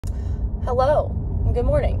Hello, and good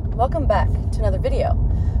morning. Welcome back to another video.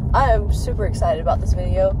 I am super excited about this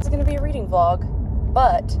video. It's going to be a reading vlog,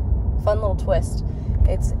 but fun little twist.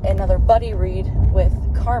 It's another buddy read with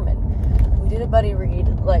Carmen. We did a buddy read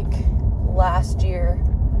like last year.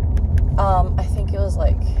 I think it was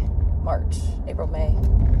like March, April, May,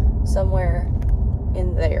 somewhere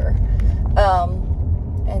in there.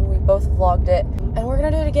 And we both vlogged it, and we're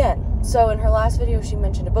gonna do it again. So in her last video, she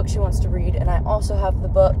mentioned a book she wants to read, and I also have the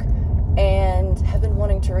book and have been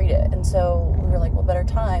wanting to read it. And so we were like, well, better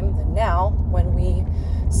time than now when we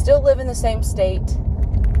still live in the same state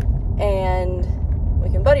and we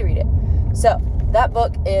can buddy read it. So that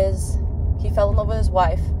book is He Fell in Love with His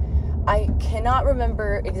Wife. I cannot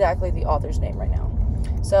remember exactly the author's name right now,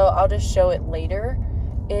 so I'll just show it later.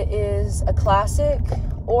 It is a classic,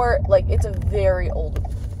 or like it's a very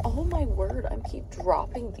old. Oh my word, I keep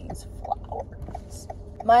dropping these flowers.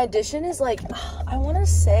 My edition is like, I want to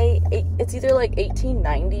say it's either like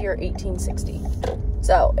 1890 or 1860.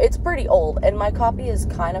 So it's pretty old, and my copy is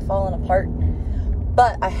kind of falling apart,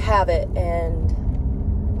 but I have it and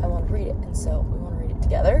I want to read it, and so we want to read it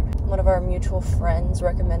together. One of our mutual friends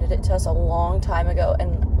recommended it to us a long time ago,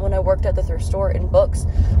 and when I worked at the thrift store in books,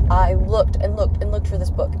 I looked and looked and looked for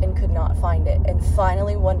this book and could not find it, and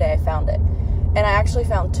finally one day I found it. And I actually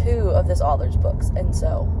found 2 of this author's books, and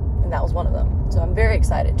that was one of them. So I'm very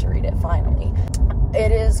excited to read it finally.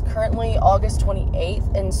 It is currently August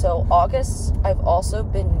 28th, and so August I've also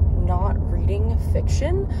been not reading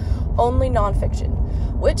fiction, only nonfiction,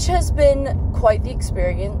 which has been quite the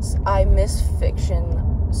experience. I miss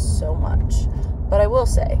fiction so much, but I will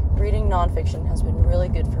say reading nonfiction has been really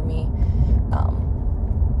good for me.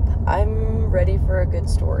 I'm ready for a good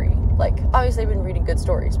story. Like, obviously I've been reading good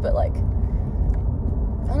stories, but like,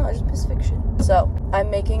 I don't know, I just miss fiction. So I'm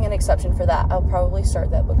making an exception for that. I'll probably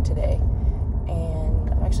start that book today. And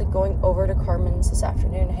I'm actually going over to Carmen's this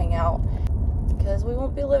afternoon to hang out, because we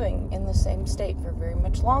won't be living in the same state for very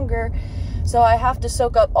much longer. So I have to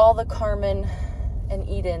soak up all the Carmen and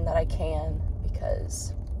Eden that I can,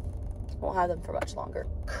 because I won't have them for much longer.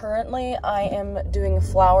 Currently, I am doing a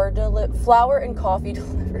flower and coffee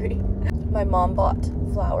delivery. My mom bought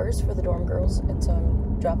flowers for the dorm girls, and so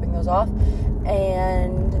I'm dropping those off.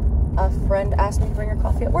 And a friend asked me to bring her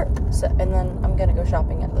coffee at work. So, and then I'm gonna go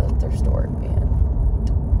shopping at the thrift store, and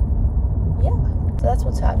yeah. So that's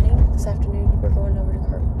what's happening this afternoon. We're going over to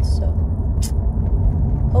Carmen's, so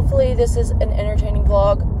hopefully this is an entertaining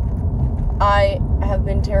vlog. I have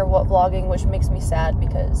been terrible at vlogging, which makes me sad,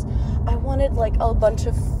 because I wanted like a bunch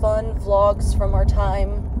of fun vlogs from our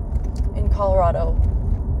time in Colorado,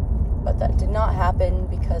 but that did not happen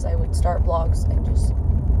because I would start vlogs and just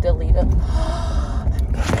delete them.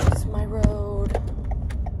 That's my road.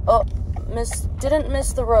 Oh, didn't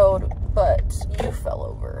miss the road, but you fell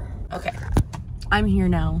over. Okay, I'm here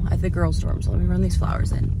now at the girls' dorm, so let me run these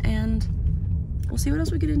flowers in, and we'll see what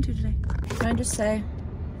else we get into today. Can I just say,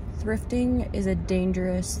 thrifting is a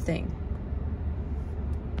dangerous thing.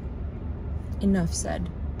 Enough said.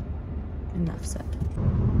 Enough said.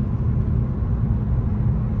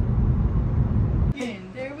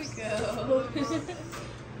 There we go.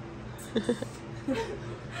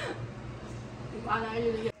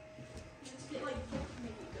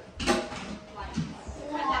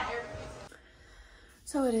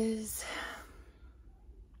 So it is,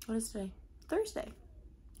 what is today? Thursday.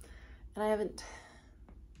 And I haven't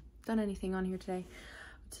done anything on here today.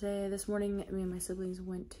 This morning, me and my siblings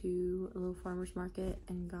went to a little farmer's market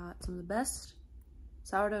and got some of the best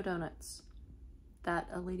sourdough donuts that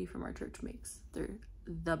a lady from our church makes. They're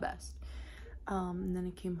the best. And then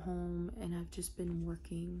I came home, and I've just been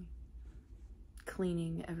working,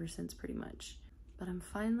 cleaning ever since pretty much. But I'm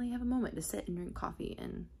finally have a moment to sit and drink coffee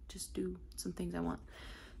and just do some things I want.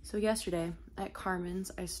 So yesterday at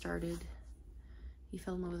Carmen's, I started He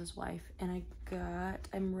Fell in Love with His Wife, and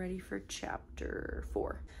I'm ready for chapter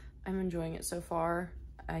 4. I'm enjoying it so far.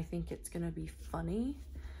 I think it's gonna be funny.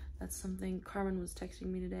 That's something Carmen was texting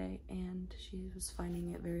me today, and she was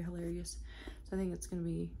finding it very hilarious. So I think it's gonna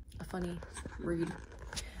be a funny read.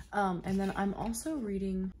 And then I'm also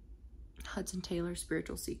reading Hudson Taylor's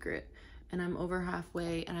Spiritual Secret, and I'm over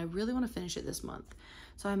halfway, and I really want to finish it this month.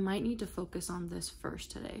 So I might need to focus on this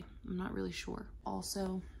first today. I'm not really sure.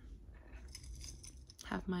 Also,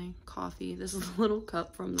 have my coffee. This little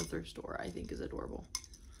cup from the thrift store I think is adorable.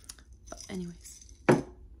 But anyways.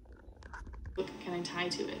 Book can I tie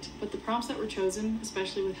to it? But the prompts that were chosen,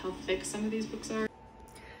 especially with how thick some of these books are.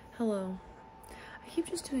 Hello. I keep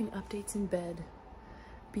just doing updates in bed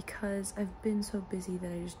because I've been so busy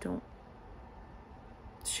that I just don't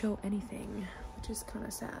show anything, which is kind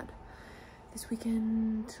of sad. This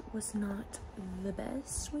weekend was not the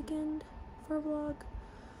best weekend for a vlog,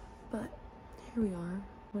 but here we are.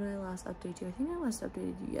 When I last updated you, I think I last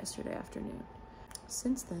updated you yesterday afternoon.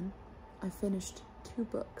 Since then, I finished 2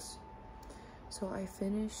 books. So I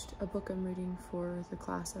finished a book I'm reading for the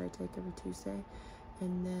class that I take every Tuesday,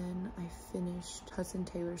 and then I finished Hudson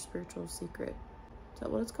Taylor's Spiritual Secret. Is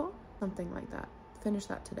that what it's called? Something like that. Finished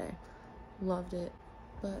that today. Loved it,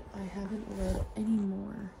 but I haven't read any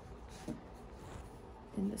more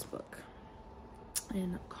in this book.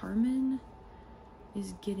 And Carmen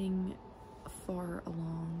is getting far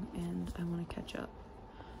along, and I want to catch up.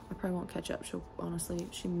 I probably won't catch up.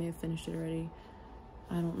 She may have finished it already.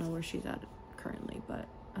 I don't know where she's at currently, but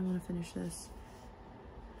I want to finish this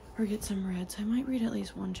or get some read. So I might read at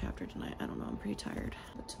least 1 chapter tonight. I don't know, I'm pretty tired.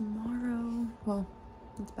 But tomorrow, well,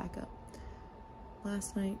 let's back up.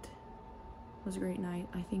 Last night was a great night.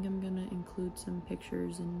 I think I'm gonna include some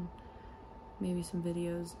pictures and maybe some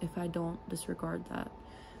videos. If I don't, disregard that.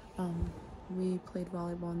 We played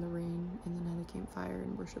volleyball in the rain and then had a campfire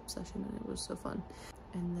and worship session, and it was so fun.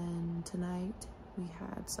 And then tonight we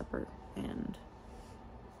had supper and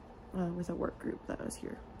with a work group that was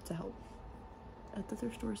here to help at the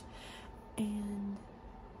thrift stores, and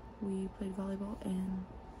we played volleyball and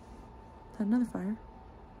had another fire.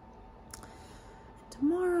 And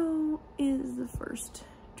tomorrow is the first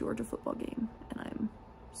Georgia football game, and I'm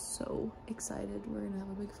so excited. We're gonna have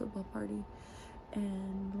a big football party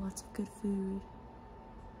and lots of good food.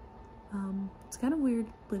 It's kind of weird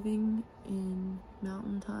living in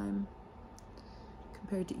Mountain Time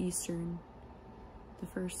compared to Eastern.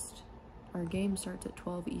 Our game starts at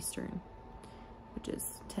 12 Eastern, which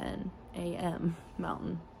is 10 a.m.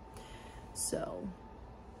 Mountain. So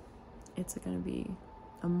it's gonna be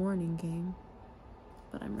a morning game,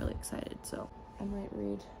 but I'm really excited. So I might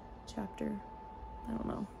read a chapter, I don't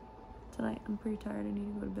know, tonight. I'm pretty tired, I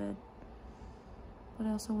need to go to bed, but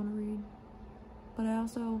I also want to read. But I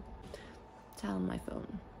also sat on my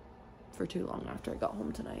phone for too long after I got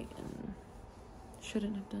home tonight, and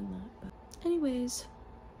shouldn't have done that. But anyways,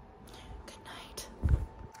 good night.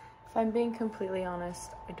 If I'm being completely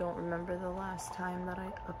honest, I don't remember the last time that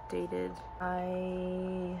I updated.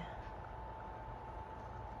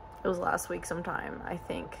 It was last week sometime, I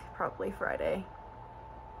think, probably Friday.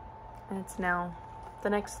 And it's now the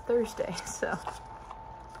next Thursday, so.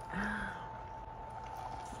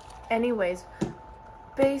 Anyways,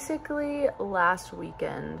 basically last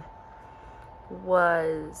weekend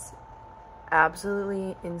was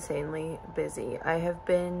absolutely insanely busy. I have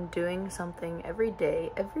been doing something every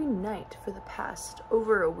day, every night for the past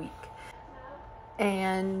over a week.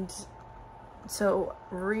 And so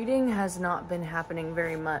reading has not been happening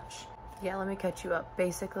very much. Yeah, let me catch you up.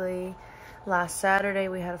 Basically, last Saturday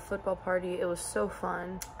we had a football party. It was so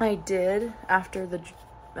fun. I did, after the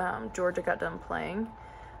Georgia got done playing,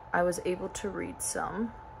 I was able to read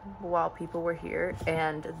some while people were here.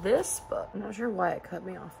 And this book, I'm not sure why it cut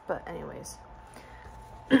me off, but anyways.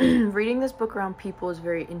 Reading this book around people is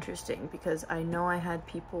very interesting because I know I had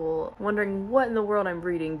people wondering what in the world I'm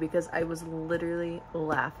reading, because I was literally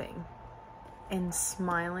laughing and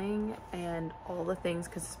smiling and all the things,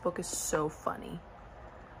 because this book is so funny.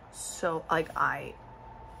 So like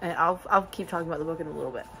I'll keep talking about the book in a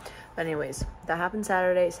little bit. But anyways, that happened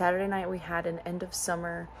Saturday. Saturday night we had an end of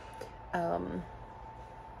summer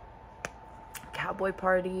cowboy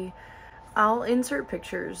party. I'll insert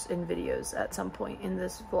pictures and videos at some point in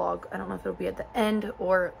this vlog. I don't know if it'll be at the end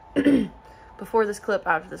or before this clip,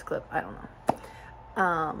 after this clip, I don't know.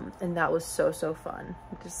 And that was so fun.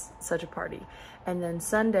 Just such a party. And then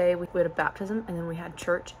Sunday we had a baptism, and then we had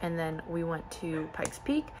church, and then we went to Pikes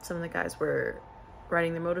Peak. Some of the guys were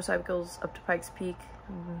riding their motorcycles up to Pikes Peak.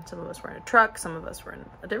 Some of us were in a truck, some of us were in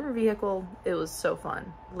a different vehicle. It was so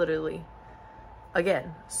fun, literally.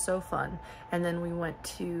 Again, so fun. And then we went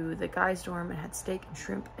to the guys' dorm and had steak and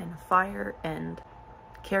shrimp and a fire and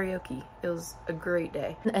karaoke. It was a great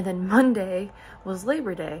day. And then Monday was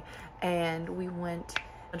Labor Day, and we went,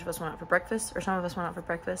 a bunch of us went out for breakfast, or some of us went out for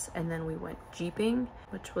breakfast, and then we went jeeping,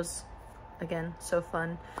 which was, again, so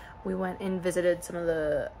fun. We went and visited some of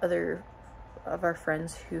the other of our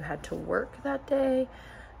friends who had to work that day.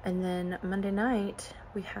 And then Monday night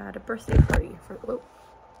we had a birthday party for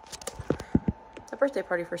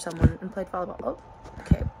someone and played volleyball. Oh,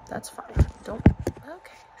 okay, that's fine. Okay,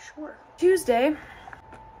 sure. Tuesday,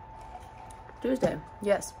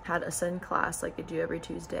 yes, had a Ascend class like I do every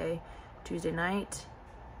Tuesday night.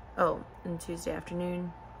 Oh, and Tuesday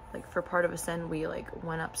afternoon, like for part of Ascend, we like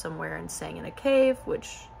went up somewhere and sang in a cave,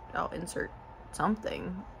 which I'll insert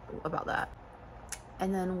something about that.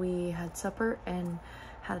 And then we had supper and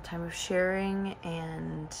had a time of sharing,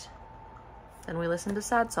 and then we listened to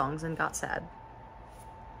sad songs and got sad.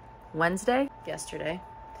 Wednesday, yesterday,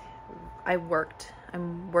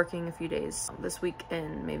 I'm working a few days this week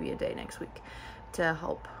and maybe a day next week to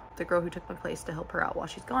help the girl who took my place, to help her out while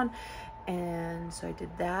she's gone. And so I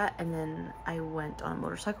did that, and then I went on a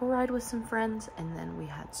motorcycle ride with some friends, and then we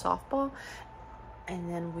had softball, and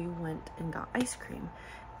then we went and got ice cream.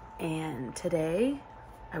 And today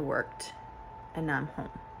I worked, and now I'm home.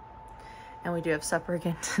 And we do have supper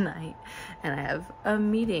again tonight, and I have a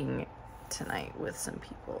meeting tonight with some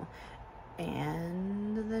people.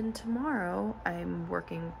 And then tomorrow I'm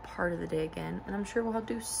working part of the day again, and I'm sure we'll have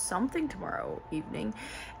to do something tomorrow evening.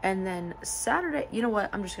 And then Saturday, you know what,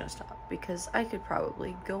 I'm just gonna stop because I could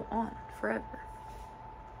probably go on forever.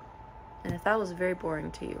 And if that was very boring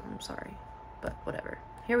to you, I'm sorry, but whatever.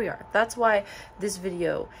 Here we are. That's why this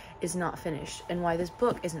video is not finished, and why this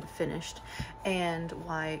book isn't finished, and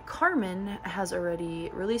why Carmen has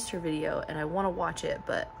already released her video, and I want to watch it,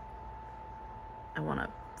 but I want to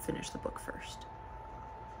finish the book first.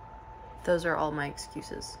 Those are all my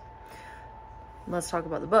excuses. Let's talk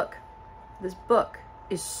about the book. This book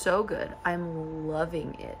is so good. I'm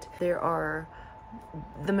loving it.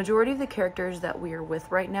 The majority of the characters that we are with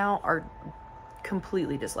right now are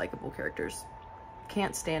completely dislikable characters.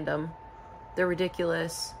 Can't stand them. They're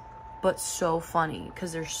ridiculous, but so funny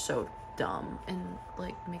because they're so dumb and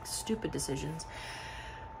like make stupid decisions.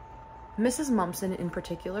 Mrs. Mumpson in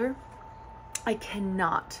particular, I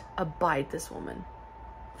cannot abide this woman.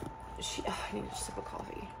 I need a sip of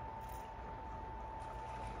coffee.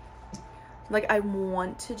 Like, I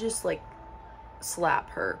want to just like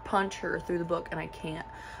slap her, punch her through the book, and I can't.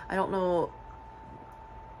 I don't know.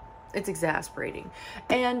 It's exasperating.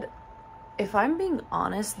 And if I'm being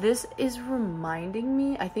honest, this is reminding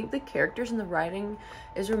me, I think the characters in the writing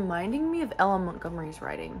is reminding me of Ella Montgomery's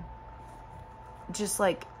writing. Just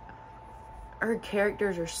like, her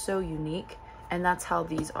characters are so unique, and that's how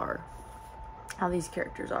these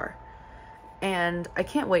characters are. And I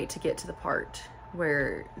can't wait to get to the part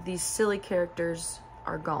where these silly characters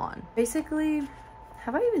are gone. Basically,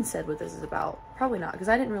 have I even said what this is about? Probably not, because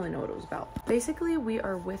I didn't really know what it was about. Basically, we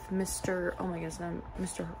are with Mr. Oh my goodness,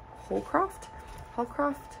 Mr. Holcroft,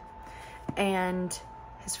 and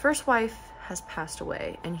his first wife has passed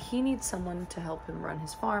away, and he needs someone to help him run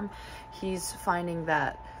his farm. He's finding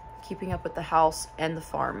that keeping up with the house and the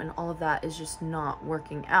farm and all of that is just not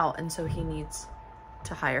working out, and so he needs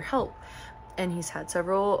to hire help. And he's had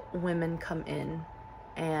several women come in,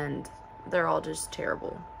 and they're all just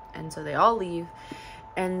terrible, and so they all leave.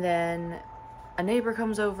 And then a neighbor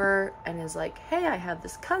comes over and is like, hey, I have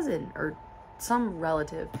this cousin or some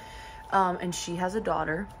relative, and she has a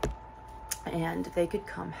daughter, and they could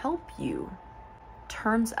come help you.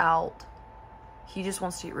 Turns out he just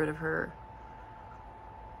wants to get rid of her,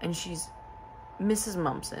 and Mrs.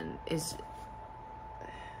 Mumpson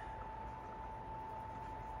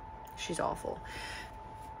she's awful,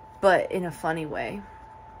 but in a funny way.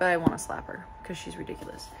 But I want to slap her because she's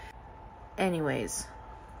ridiculous. Anyways,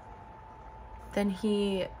 then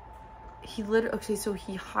he literally, okay, so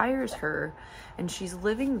he hires her, and she's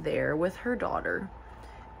living there with her daughter,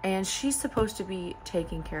 and she's supposed to be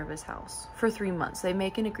taking care of his house for 3 months. They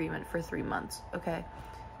make an agreement for 3 months. Okay,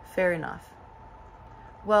 fair enough.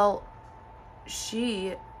 Well,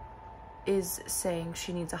 she is saying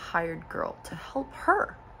she needs a hired girl to help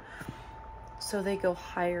her. So they go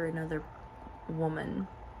hire another woman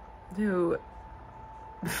who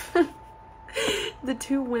the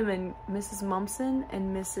two women, Mrs. Mumpson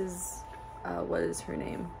and Mrs. What is her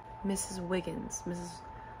name? Mrs. Wiggins.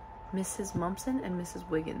 Mrs. Mumpson and Mrs.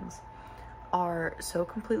 Wiggins are so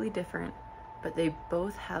completely different, but they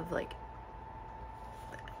both have like,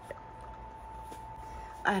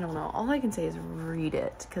 I don't know. All I can say is read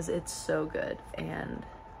it because it's so good, and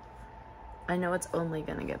I know it's only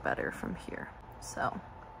gonna get better from here. So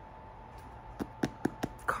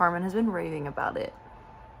Carmen has been raving about it,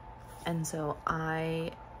 and so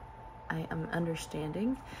I am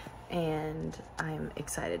understanding, and I'm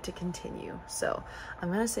excited to continue. So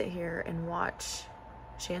I'm gonna sit here and watch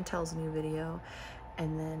Chantel's new video,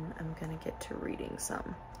 and then I'm gonna get to reading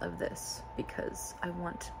some of this because I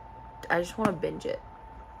just want to binge it,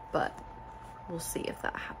 but we'll see if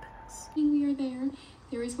that happens. We are there.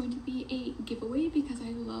 There is going to be a giveaway because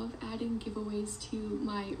I love adding giveaways to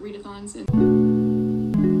my readathons.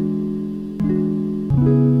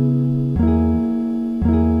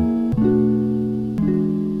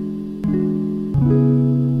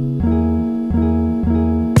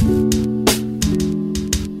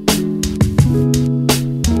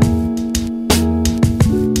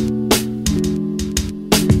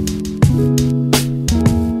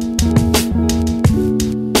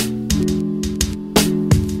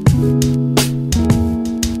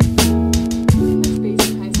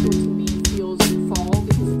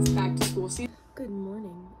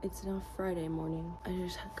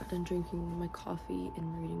 been drinking my coffee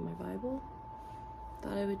and reading my Bible.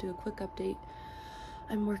 Thought I would do a quick update.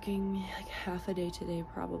 I'm working like half a day today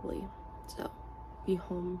probably, so be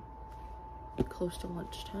home close to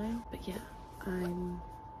lunchtime. But yeah, I'm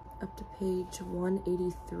up to page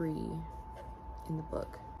 183 in the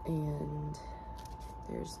book, and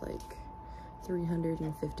there's like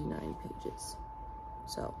 359 pages.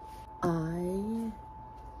 So I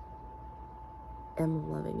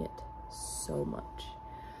am loving it so much.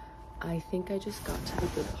 I think I just got to the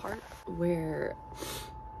good part where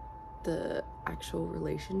the actual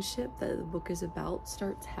relationship that the book is about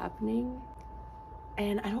starts happening.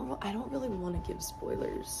 And I don't really want to give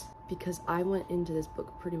spoilers because I went into this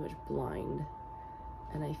book pretty much blind,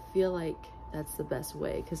 and I feel like that's the best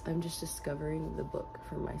way because I'm just discovering the book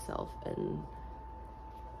for myself and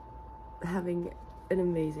having an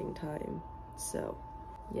amazing time. So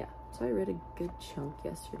yeah, so I read a good chunk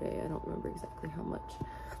yesterday. I don't remember exactly how much.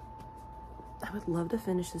 I would love to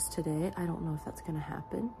finish this today. I don't know if that's gonna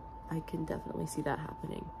happen. I can definitely see that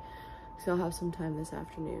happening, so I'll have some time this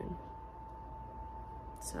afternoon.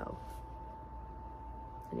 So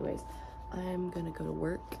anyways, I'm gonna go to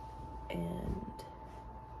work and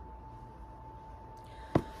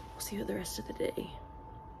we'll see what the rest of the day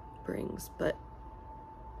brings. But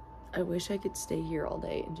I wish I could stay here all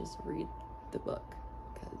day and just read the book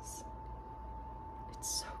because it's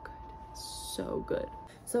so good, so good.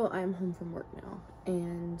 So I'm home from work now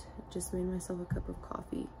and just made myself a cup of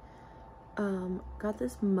coffee. Got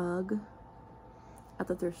this mug at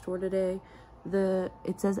the thrift store today.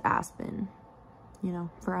 It says Aspen, you know,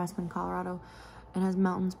 for Aspen, Colorado. It has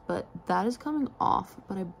mountains, but that is coming off.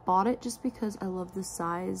 But I bought it just because I love the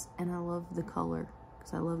size and I love the color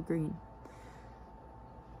because I love green.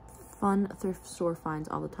 Fun thrift store finds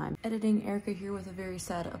all the time. Editing Erica here with a very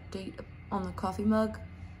sad update on the coffee mug.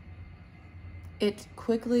 It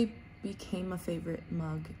quickly became a favorite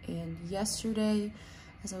mug, and yesterday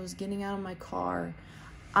as I was getting out of my car,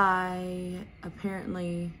 I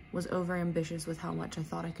apparently was overambitious with how much I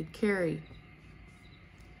thought I could carry,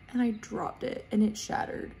 and I dropped it and it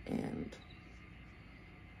shattered, and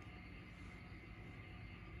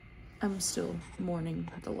I'm still mourning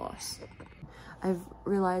the loss. I've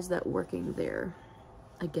realized that working there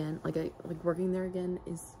again, working there again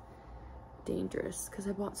is dangerous because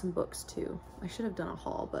I bought some books too. I should have done a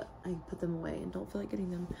haul, but I put them away and don't feel like getting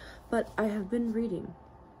them. But I have been reading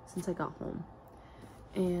since I got home,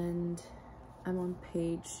 and I'm on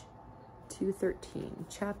page 213,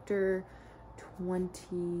 chapter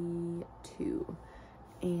 22,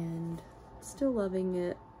 and still loving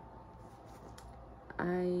it.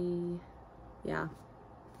 I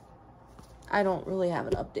don't really have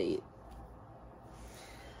an update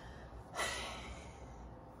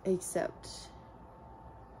except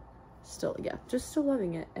still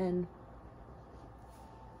loving it, and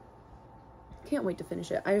can't wait to finish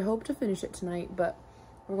it. I hope to finish it tonight, but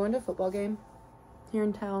we're going to a football game here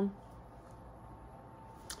in town,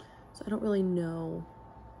 so I don't really know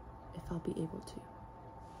if I'll be able to.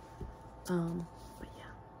 But yeah,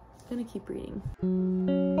 I'm gonna keep reading.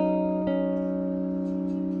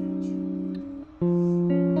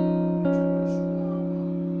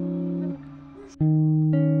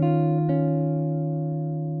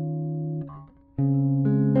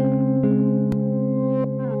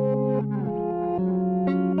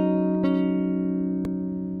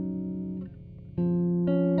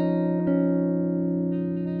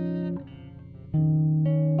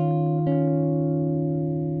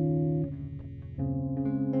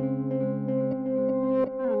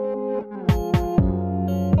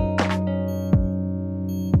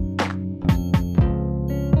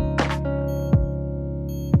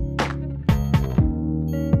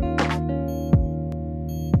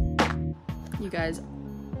 You guys,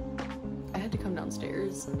 I had to come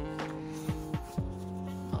downstairs.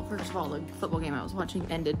 Well, first of all, the football game I was watching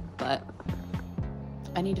ended, but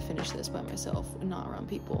I need to finish this by myself and not around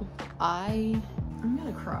people. I'm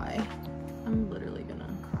gonna cry. I'm literally gonna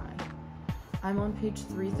cry. I'm on page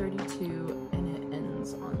 332 and it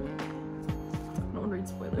ends on, I don't want to read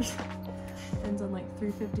spoilers. It ends on like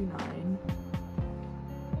 359.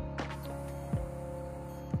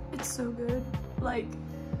 It's so good. Like,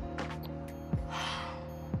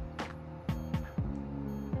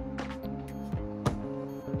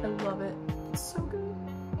 I love it. It's so good.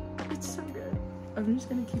 It's so good. I'm just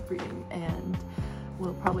gonna keep reading and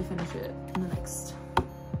we'll probably finish it in the next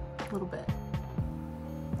little bit.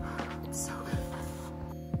 It's so good.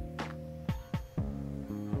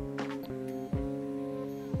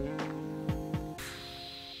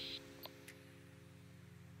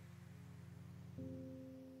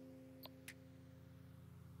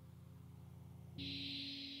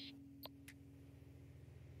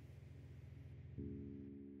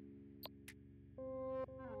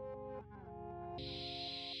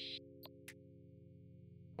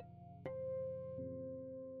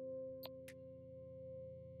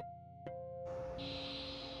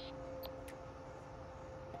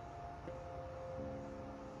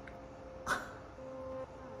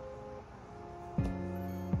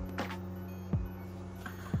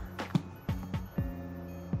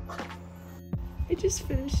 I just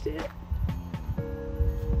finished it.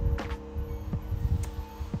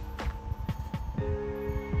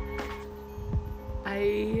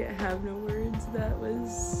 I have no words. That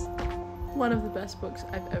was one of the best books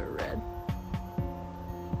I've ever read.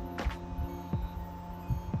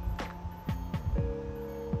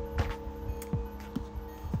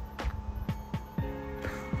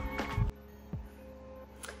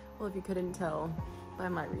 Well, if you couldn't tell by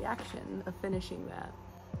my reaction of finishing that,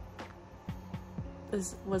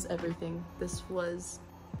 this was everything. This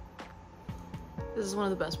is one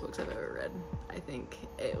of the best books I've ever read. I think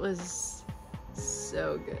it was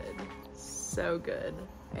so good,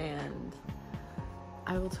 and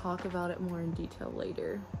I will talk about it more in detail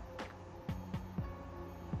later.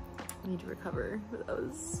 I need to recover, but that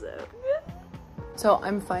was so good. So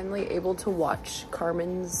I'm finally able to watch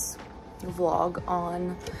Carmen's vlog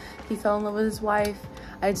on He Fell in Love with His Wife.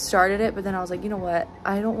 I had started it, but then I was like, you know what?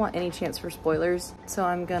 I don't want any chance for spoilers, so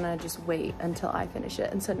I'm gonna just wait until I finish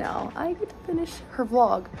it. And so now I get to finish her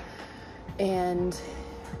vlog and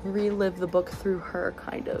relive the book through her,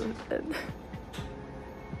 kind of. And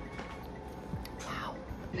wow.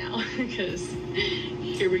 Now, because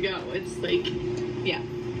here we go. It's like, yeah,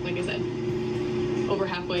 like I said, over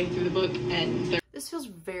halfway through the book, and this feels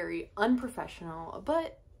very unprofessional,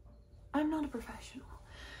 but I'm not a professional.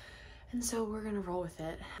 And so we're gonna roll with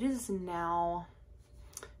it. It is now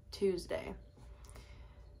Tuesday.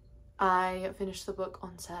 I finished the book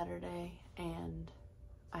on Saturday and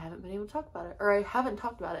I haven't been able to talk about it, or I haven't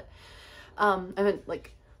talked about it. I haven't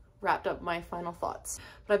like wrapped up my final thoughts,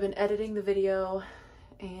 but I've been editing the video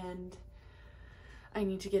and I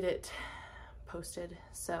need to get it posted.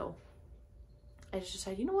 So I just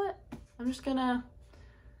decided, you know what? I'm just gonna,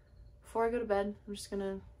 before I go to bed, I'm just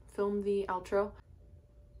gonna film the outro.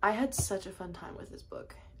 I had such a fun time with this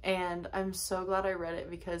book, and I'm so glad I read it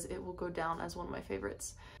because it will go down as one of my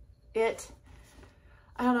favorites. I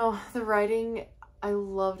don't know, the writing, I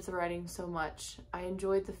loved the writing so much. I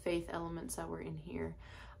enjoyed the faith elements that were in here.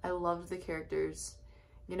 I loved the characters.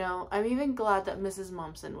 You know, I'm even glad that Mrs.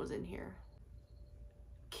 Mumpson was in here.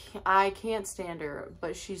 I can't stand her,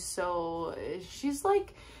 but she's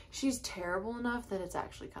terrible enough that it's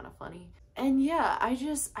actually kind of funny. And yeah, I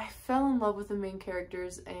fell in love with the main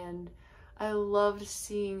characters, and I loved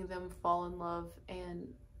seeing them fall in love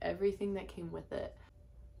and everything that came with it.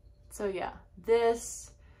 So yeah,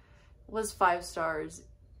 this was 5 stars,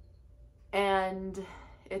 and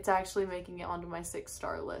it's actually making it onto my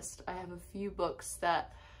 6-star list. I have a few books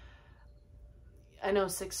that, I know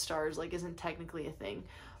 6 stars like isn't technically a thing,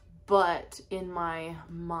 but in my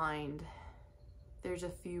mind, there's a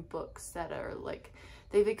few books that are like,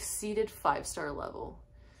 they've exceeded 5-star level,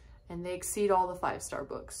 and they exceed all the 5-star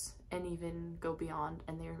books and even go beyond,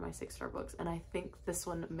 and they're my 6-star books. And I think this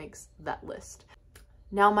one makes that list.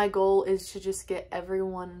 Now my goal is to just get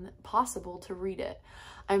everyone possible to read it.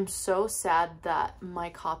 I'm so sad that my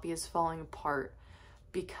copy is falling apart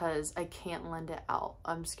because I can't lend it out.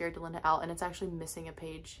 I'm scared to lend it out, and it's actually missing a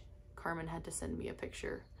page. Carmen had to send me a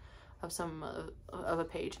picture of of a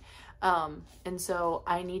page. And so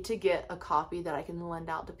I need to get a copy that I can lend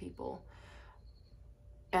out to people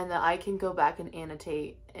and that I can go back and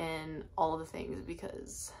annotate and all of the things,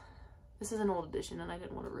 because this is an old edition and I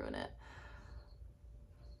didn't want to ruin it.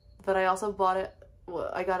 But I also bought it, well,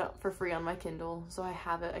 I got it for free on my Kindle, so I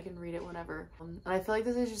have it, I can read it whenever. And I feel like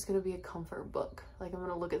this is just going to be a comfort book. Like, I'm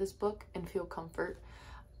going to look at this book and feel comfort.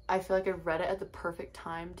 I feel like I read it at the perfect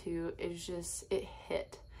time too. It's just, it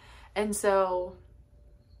hit. And so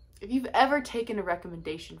if you've ever taken a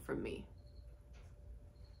recommendation from me,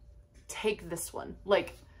 take this one.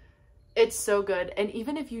 Like, it's so good. And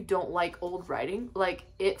even if you don't like old writing, like,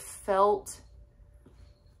 it felt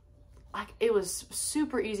like it was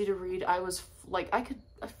super easy to read. I was like, I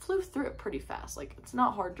flew through it pretty fast. Like, it's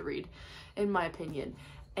not hard to read, in my opinion.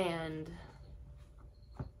 And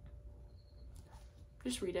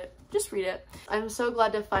just read it. Just read it. I'm so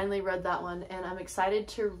glad to finally read that one, and I'm excited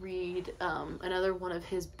to read another one of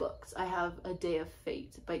his books. I have A Day of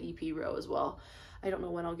Fate by E.P. Rowe as well. I don't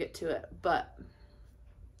know when I'll get to it, but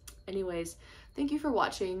anyways, thank you for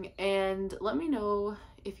watching, and let me know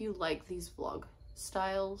if you like these vlog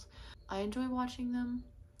styles. I enjoy watching them.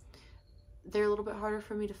 They're a little bit harder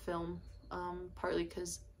for me to film, partly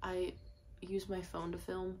because I use my phone to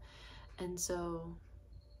film, and so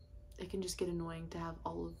it can just get annoying to have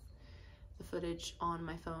all of the footage on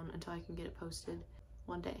my phone until I can get it posted.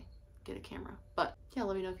 One day, get a camera. But yeah,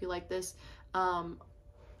 let me know if you like this. I'm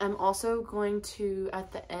also going to,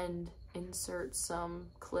 at the end, insert some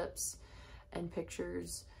clips and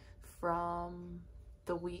pictures from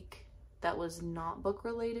the week that was not book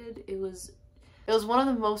related. It was It was one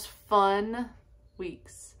of the most fun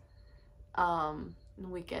weeks,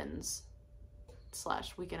 weekends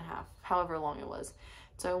 / week and a half, however long it was.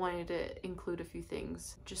 So I wanted to include a few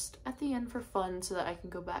things just at the end for fun so that I can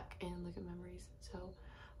go back and look at memories. So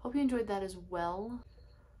hope you enjoyed that as well.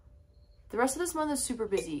 The rest of this month is super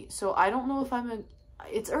busy, so I don't know if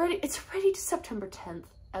it's already September 10th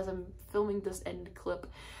as I'm filming this end clip.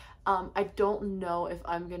 I don't know if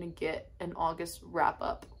I'm gonna get an August wrap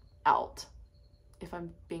up out, if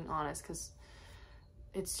I'm being honest, because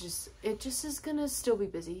it just is gonna still be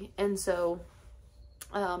busy, and so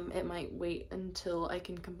it might wait until I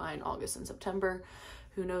can combine August and September.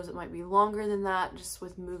 Who knows, it might be longer than that, just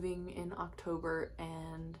with moving in October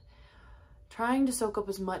and trying to soak up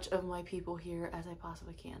as much of my people here as I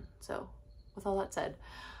possibly can. So with all that said,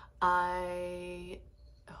 I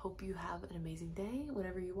hope you have an amazing day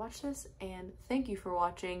whenever you watch this, and thank you for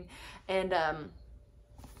watching. And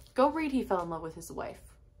go read He Fell in Love with His Wife,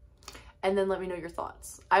 and then let me know your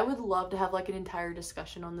thoughts. I would love to have like an entire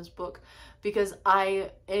discussion on this book, because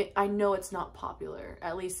I know it's not popular,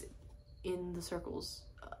 at least in the circles.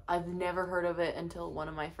 I've never heard of it until one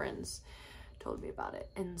of my friends told me about it,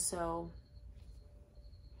 and so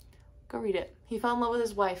go read it. He Fell in Love with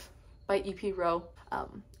His Wife by E.P. Rowe, a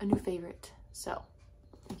new favorite. So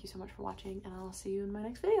thank you so much for watching, and I'll see you in my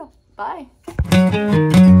next video. Bye.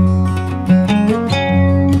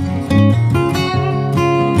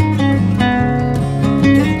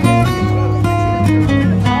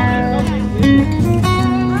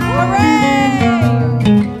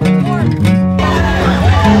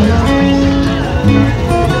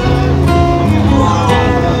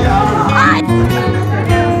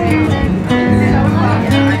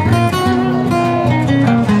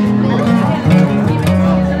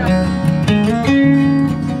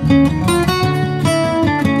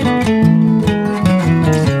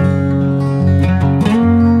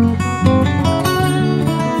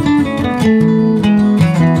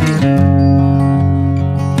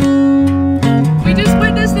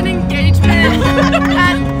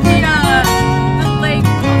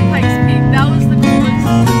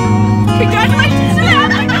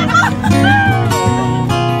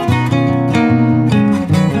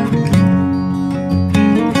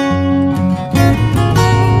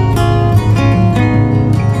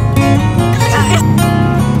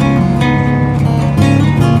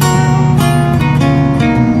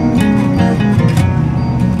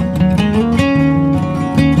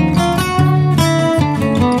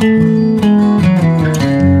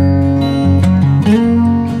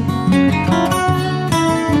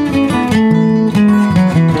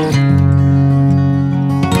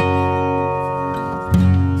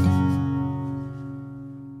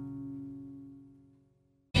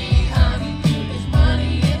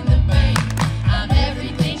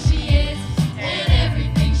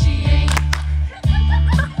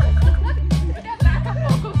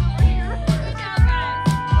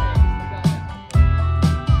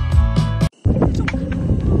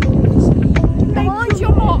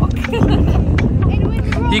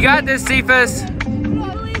 You got this, Cephas. I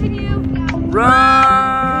believe in you. Run!